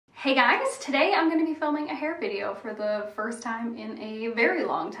Hey guys, today I'm going to be filming a hair video for the first time in a very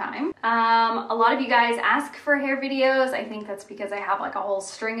long time. A lot of you guys ask for hair videos. I think that's because I have like a whole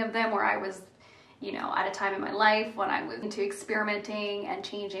string of them where I was, at a time in my life when I was into experimenting and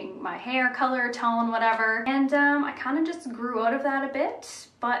changing my hair color, tone, whatever. And I kind of just grew out of that a bit.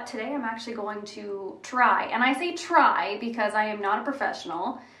 But today I'm actually going to try, and I say try because I am not a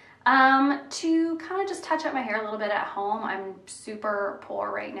professional, to kind of just touch up my hair a little bit at home. I'm super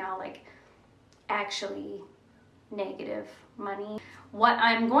poor right now, like actually negative money. What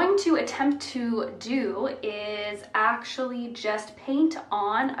I'm going to attempt to do is actually just paint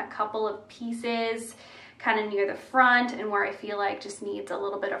on a couple of pieces kind of near the front and where I feel like just needs a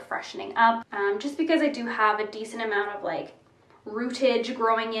little bit of freshening up, just because I do have a decent amount of like rootage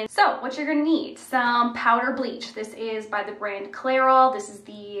growing in. So what you're gonna need: some powder bleach. This is by the brand Clairol. This is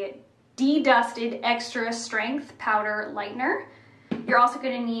the de-dusted extra strength powder lightener. You're also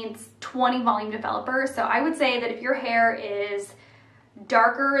gonna need 20 volume developer. So I would say that if your hair is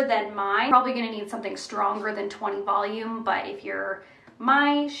darker than mine, probably gonna need something stronger than 20 volume, but if you're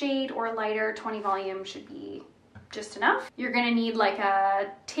my shade or lighter, 20 volume should be just enough. You're gonna need like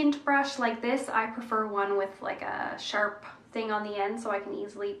a tint brush like this. I prefer one with like a sharp thing on the end so I can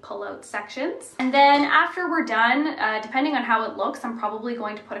easily pull out sections. And then after we're done, depending on how it looks, I'm probably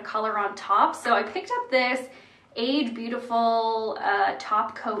going to put a color on top. So I picked up this Age Beautiful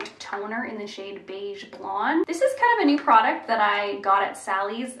top coat toner in the shade Beige Blonde. This is kind of a new product that I got at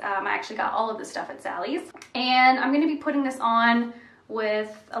Sally's. I actually got all of this stuff at Sally's. And I'm gonna be putting this on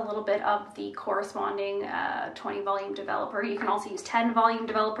with a little bit of the corresponding 20 volume developer. You can also use 10 volume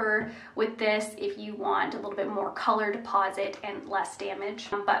developer with this if you want a little bit more color deposit and less damage,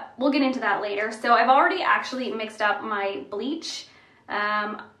 but we'll get into that later. So I've already actually mixed up my bleach.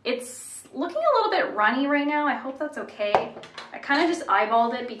 It's looking a little bit runny right now. I hope that's okay. I kind of just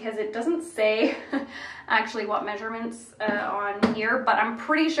eyeballed it because it doesn't say actually what measurements on here, but I'm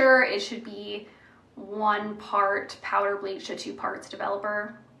pretty sure it should be 1 part powder bleach to 2 parts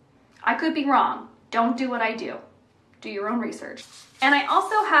developer. I could be wrong. Don't do what I do. Do your own research. And I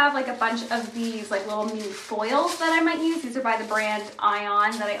also have like a bunch of these like little mini foils that I might use. These are by the brand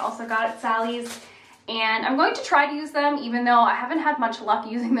Ion that I also got at Sally's. And I'm going to try to use them even though I haven't had much luck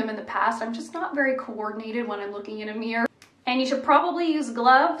using them in the past. I'm just not very coordinated when I'm looking in a mirror. And you should probably use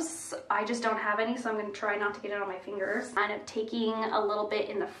gloves. I just don't have any, so I'm gonna try not to get it on my fingers. Kind of taking a little bit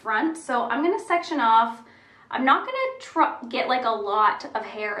in the front. So I'm gonna section off. I'm not gonna get like a lot of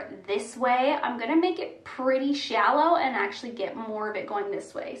hair this way. I'm gonna make it pretty shallow and actually get more of it going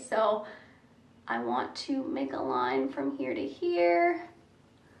this way. So I want to make a line from here to here.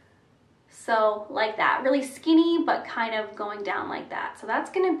 So like that, really skinny, but kind of going down like that. So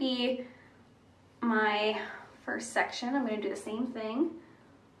that's gonna be my first section. I'm going to do the same thing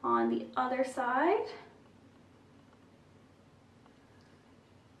on the other side.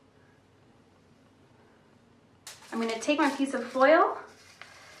 I'm going to take my piece of foil,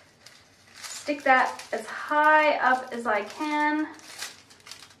 stick that as high up as I can.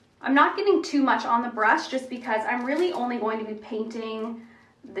 I'm not getting too much on the brush just because I'm really only going to be painting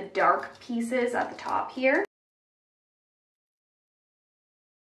the dark pieces at the top here.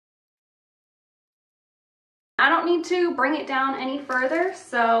 I don't need to bring it down any further,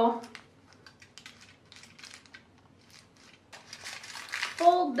 so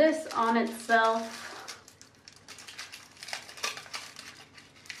fold this on itself.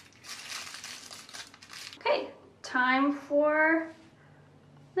 Okay, time for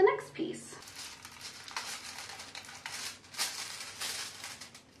the next piece.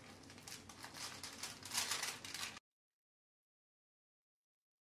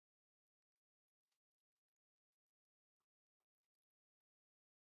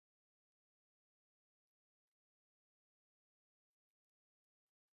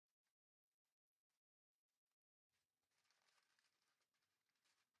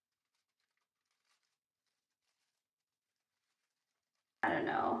 I don't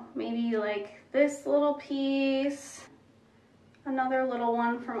know, maybe like this little piece, another little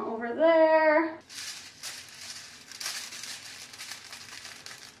one from over there.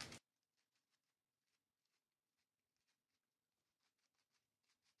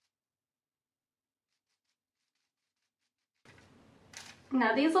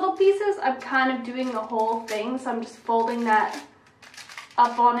 Now these little pieces, I'm kind of doing the whole thing, so I'm just folding that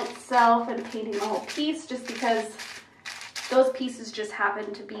up on itself and painting the whole piece just because those pieces just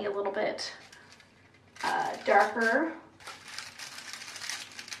happen to be a little bit darker.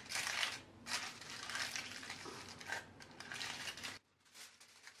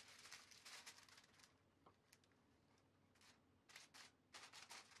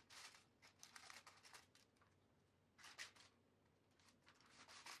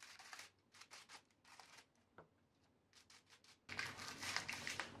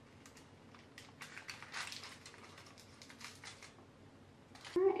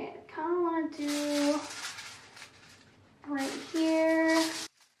 All right, I kind of want to do right here.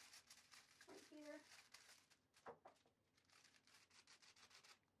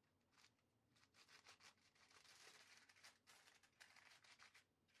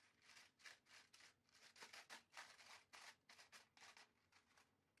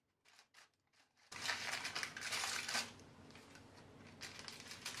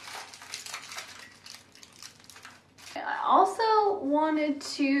 I also wanted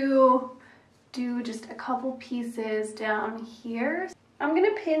to do just a couple pieces down here. I'm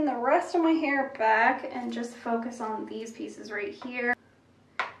gonna pin the rest of my hair back and just focus on these pieces right here.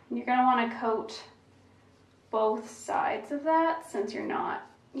 And you're gonna wanna coat both sides of that since you're not,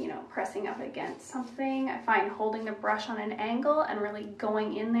 you know, pressing up against something. I find holding the brush on an angle and really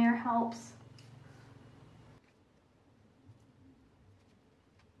going in there helps.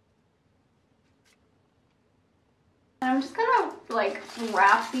 I'm just gonna like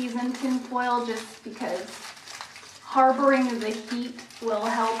wrap these in tin foil just because harboring the heat will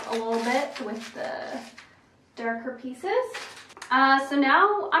help a little bit with the darker pieces. So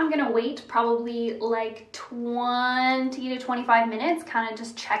now I'm gonna wait probably like 20 to 25 minutes, kind of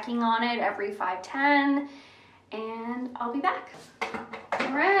just checking on it every 5-10, and I'll be back.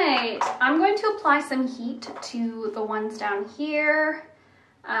 All right, I'm going to apply some heat to the ones down here,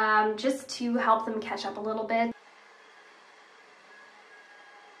 just to help them catch up a little bit.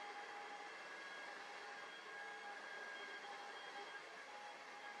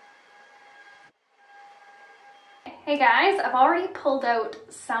 Hey guys, I've already pulled out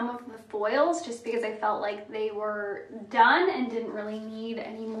some of the foils just because I felt like they were done and didn't really need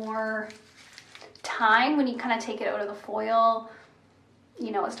any more time. When you kind of take it out of the foil,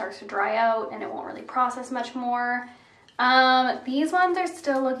 you know, it starts to dry out and it won't really process much more. These ones are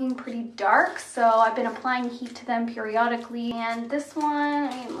still looking pretty dark, so I've been applying heat to them periodically. And this one,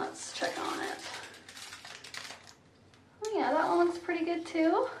 I mean, let's check on it. Yeah, that one looks pretty good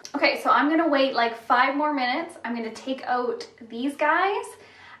too. Okay, so I'm gonna wait like 5 more minutes. I'm gonna take out these guys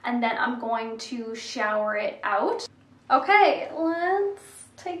and then I'm going to shower it out. Okay, let's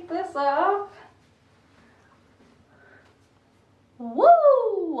take this off.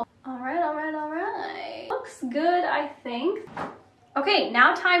 Woo! All right, all right, all right. Looks good, I think. Okay,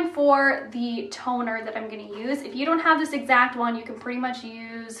 now time for the toner that I'm gonna use. If you don't have this exact one, you can pretty much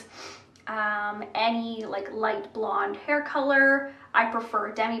use any like light blonde hair color. I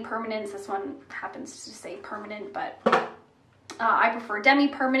prefer demi permanence. This one happens to say permanent, but I prefer demi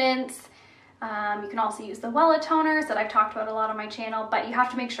permanence. You can also use the Wella toners that I've talked about a lot on my channel, but you have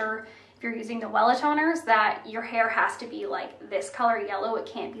to make sure if you're using the Wella toners that your hair has to be like this color yellow. It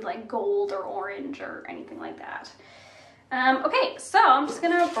can't be like gold or orange or anything like that. Okay, so I'm just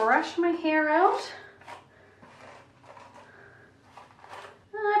gonna brush my hair out.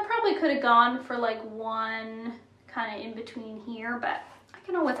 I probably could have gone for like one kind of in between here, but I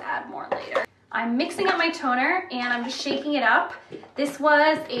can always add more later. I'm mixing up my toner and I'm just shaking it up. This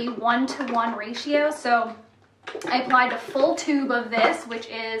was a 1-to-1 ratio, so I applied a full tube of this, which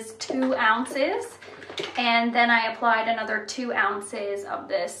is 2 ounces, and then I applied another 2 ounces of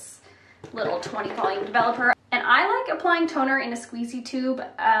this little 20 volume developer. And I like applying toner in a squeezy tube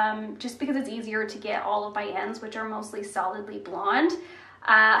just because it's easier to get all of my ends, which are mostly solidly blonde.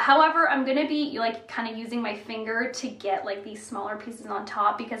 However, I'm gonna be like kind of using my finger to get like these smaller pieces on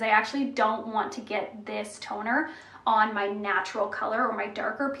top because I actually don't want to get this toner on my natural color or my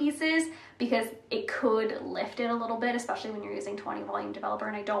darker pieces because it could lift it a little bit, especially when you're using 20 volume developer,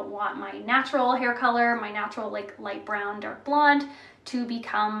 and I don't want my natural hair color, my natural like light brown, dark blonde, to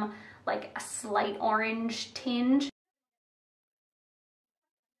become like a slight orange tinge.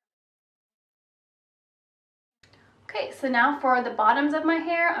 Okay, so now for the bottoms of my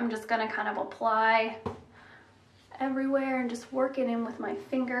hair, I'm just gonna kind of apply everywhere and just work it in with my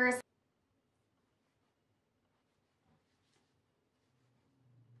fingers.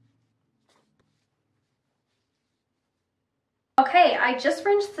 Okay, I just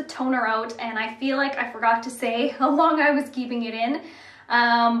rinsed the toner out and I feel like I forgot to say how long I was keeping it in,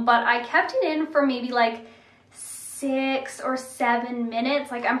 but I kept it in for maybe like 6 or 7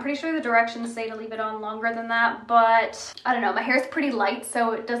 minutes. Like I'm pretty sure the directions say to leave it on longer than that, but I don't know, my hair is pretty light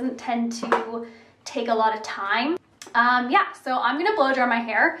so it doesn't tend to take a lot of time. Yeah, so I'm gonna blow dry my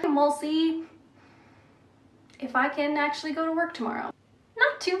hair and we'll see if I can actually go to work tomorrow.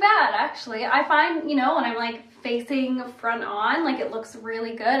 Not too bad actually. I find, you know, when I'm like facing front on, like it looks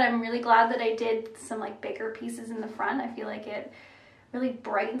really good. I'm really glad that I did some like bigger pieces in the front. I feel like it really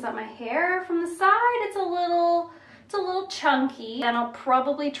brightens up my hair. From the side it's a little chunky, and I'll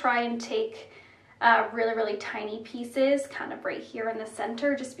probably try and take really, really tiny pieces kind of right here in the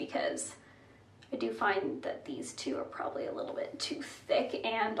center, just because I do find that these two are probably a little bit too thick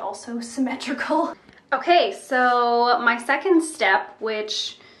and also symmetrical. Okay, so my second step,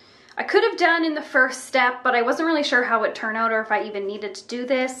 which I could have done in the first step, but I wasn't really sure how it would turn out or if I even needed to do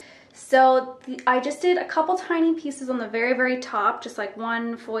this. So I just did a couple tiny pieces on the very, very top, just like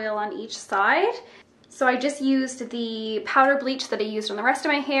one foil on each side. So I just used the powder bleach that I used on the rest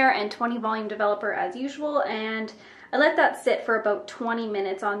of my hair and 20 volume developer as usual, and I let that sit for about 20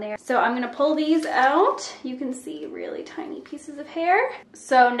 minutes on there. So I'm gonna pull these out. You can see really tiny pieces of hair.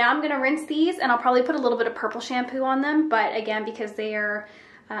 So now I'm gonna rinse these, and I'll probably put a little bit of purple shampoo on them, but again, because they are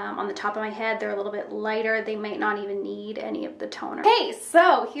on the top of my head, they're a little bit lighter. They might not even need any of the toner. Okay,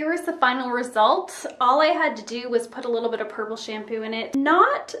 so here is the final result. All I had to do was put a little bit of purple shampoo in it.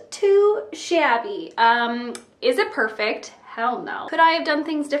 Not too shabby. Is it perfect? Hell no. Could I have done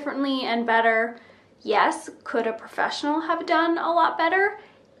things differently and better? Yes. Could a professional have done a lot better?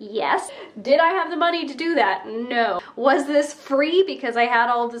 Yes. Did I have the money to do that? No. Was this free because I had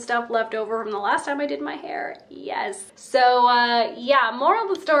all of the stuff left over from the last time I did my hair? Yes. So yeah, moral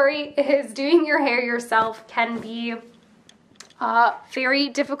of the story is doing your hair yourself can be very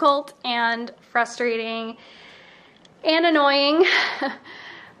difficult and frustrating and annoying.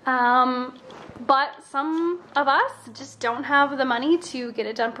 But some of us just don't have the money to get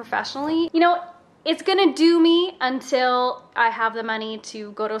it done professionally. You know, it's gonna do me until I have the money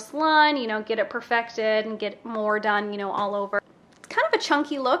to go to a salon, you know, get it perfected and get more done, you know, all over. It's kind of a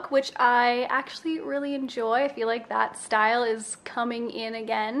chunky look, which I actually really enjoy. I feel like that style is coming in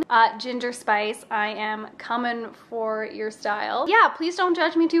again. Ginger Spice, I am coming for your style. Yeah, please don't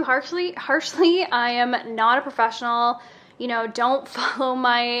judge me too harshly. I am not a professional. You know, don't follow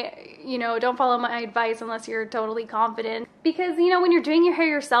my advice unless you're totally confident. Because, you know, when you're doing your hair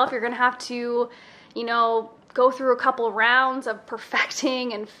yourself, you're gonna have to, you know, go through a couple rounds of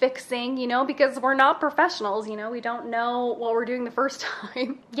perfecting and fixing, you know, because we're not professionals, you know, we don't know what we're doing the first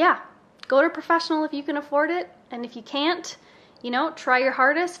time. Yeah, go to a professional if you can afford it, and if you can't, you know, try your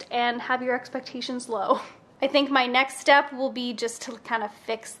hardest and have your expectations low. I think my next step will be just to kind of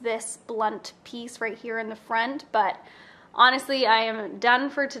fix this blunt piece right here in the front, but honestly, I am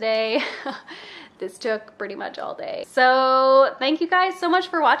done for today. This took pretty much all day. So thank you guys so much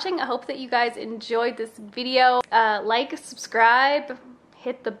for watching. I hope that you guys enjoyed this video. Like, subscribe,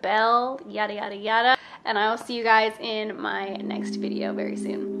 hit the bell, yada, yada, yada. And I will see you guys in my next video very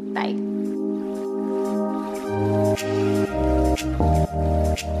soon. Bye.